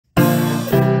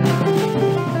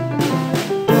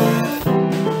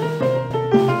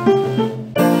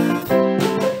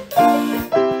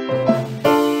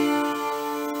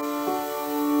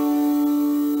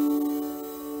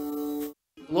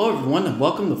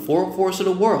welcome to 404s of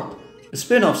the World, a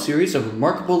spin-off series of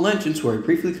remarkable legends where I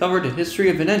briefly cover the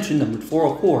history of an engine numbered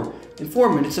 404 in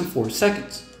 4 minutes and 4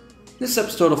 seconds. This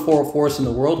episode of 404s in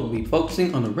the World will be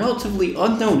focusing on a relatively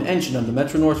unknown engine on the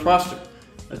Metro-North roster,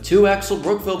 a 2-axle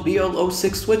Brookville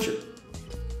BL06 switcher.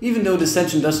 Even though this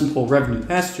engine doesn't pull revenue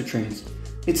passenger trains,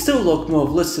 it's still a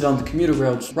locomotive listed on the commuter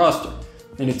railroad's roster,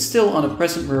 and it's still on the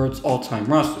present railroad's all-time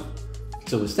roster.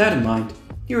 So with that in mind,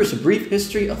 here is a brief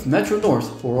history of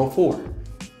Metro-North 404.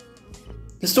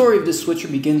 The story of this switcher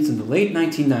begins in the late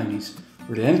 1990s,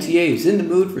 where the MTA is in the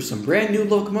mood for some brand new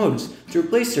locomotives to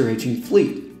replace their aging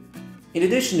fleet. In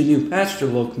addition to new passenger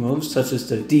locomotives such as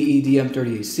the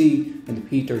LIRR-De30AC and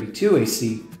the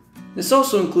P32AC, this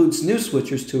also includes new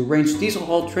switchers to arrange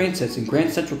diesel-hauled train sets in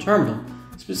Grand Central Terminal,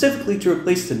 specifically to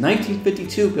replace the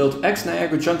 1952-built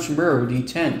ex-Niagara Junction Railroad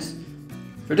E10s.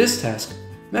 For this task,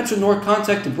 Metro-North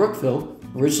contacted Brookville,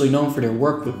 originally known for their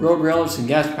work with road railers and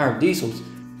gas-powered diesels,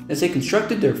 as they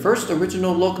constructed their first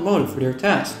original locomotive for their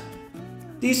task.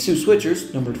 These two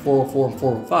switchers, numbered 404 and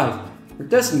 405, were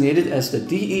designated as the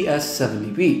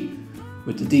DES-70B,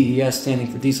 with the DES standing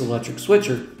for Diesel Electric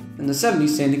Switcher and the 70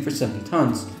 standing for 70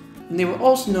 tons, and they were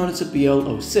also known as a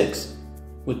BL06,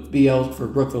 with BL for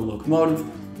Brookville Locomotive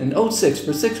and 06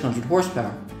 for 600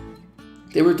 horsepower.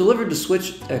 They were delivered to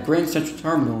switch at Grand Central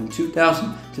Terminal in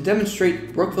 2000 to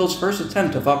demonstrate Brookville's first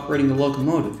attempt of operating the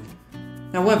locomotive.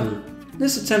 However,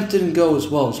 this attempt didn't go as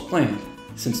well as planned,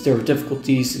 since there were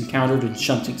difficulties encountered in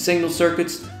shunting signal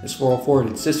circuits, as 404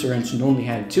 and its sister engine only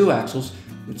had 2 axles,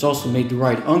 which also made the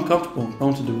ride uncomfortable and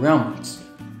prone to derailments.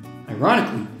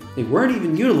 Ironically, they weren't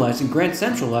even utilizing Grand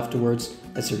Central afterwards,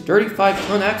 as their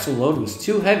 35-ton axle load was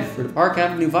too heavy for the Park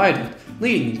Avenue viaduct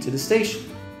leading into the station.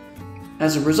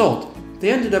 As a result,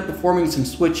 they ended up performing some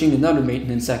switching and other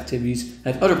maintenance activities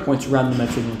at other points around the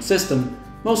Metro-North system,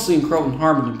 mostly in Croton,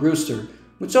 Harmon, and Brewster,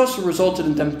 which also resulted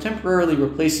in them temporarily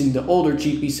replacing the older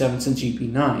GP7s and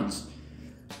GP9s.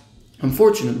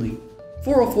 Unfortunately,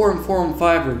 404 and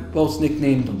 415 were both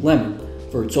nicknamed the Lemon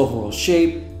for its overall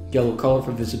shape, yellow color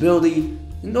for visibility,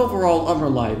 and overall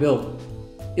unreliability.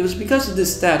 It was because of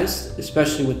this status,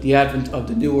 especially with the advent of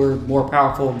the newer, more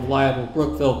powerful and reliable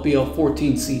Brookville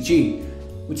BL14CG,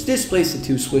 which displaced the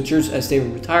two switchers as they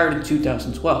were retired in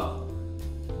 2012.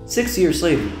 6 years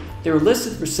later, they were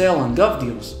listed for sale on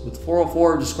GovDeals, with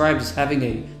 404 described as having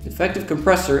a defective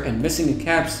compressor and missing a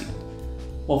cab seat.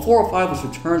 While 405 was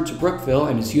returned to Brookville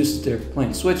and is used as their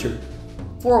planned switcher,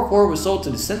 404 was sold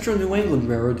to the Central New England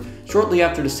Railroad shortly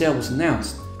after the sale was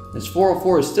announced, as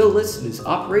 404 is still listed as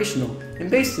operational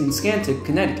and based in Scantic,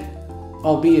 Connecticut,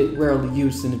 albeit rarely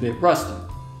used and a bit rusty.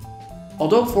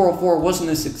 Although 404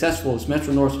 wasn't as successful as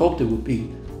Metro-North hoped it would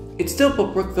be, it still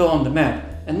put Brookville on the map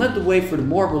and led the way for the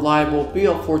more reliable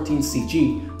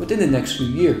BL14CG within the next few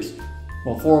years,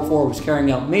 while 404 was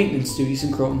carrying out maintenance duties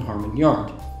in Croton Harmon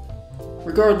Yard.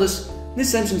 Regardless,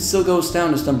 this engine still goes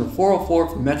down as number 404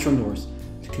 for Metro-North,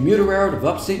 the commuter railroad of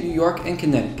upstate New York and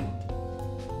Connecticut.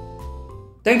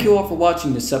 Thank you all for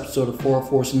watching this episode of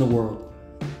 404s in the World.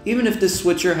 Even if this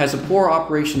switcher has a poor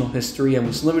operational history and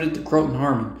was limited to Croton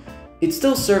Harmon, it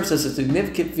still serves as a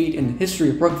significant feat in the history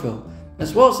of Brookville,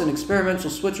 as well as an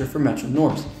experimental switcher for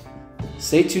Metro-North.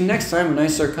 Stay tuned next time when I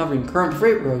start covering current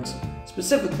freight roads,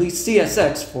 specifically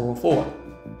CSX 404.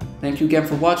 Thank you again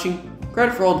for watching.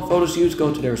 Credit for all the photos used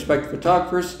go to their respective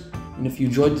photographers, and if you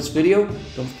enjoyed this video,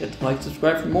 don't forget to like and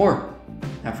subscribe for more.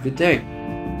 Have a good day.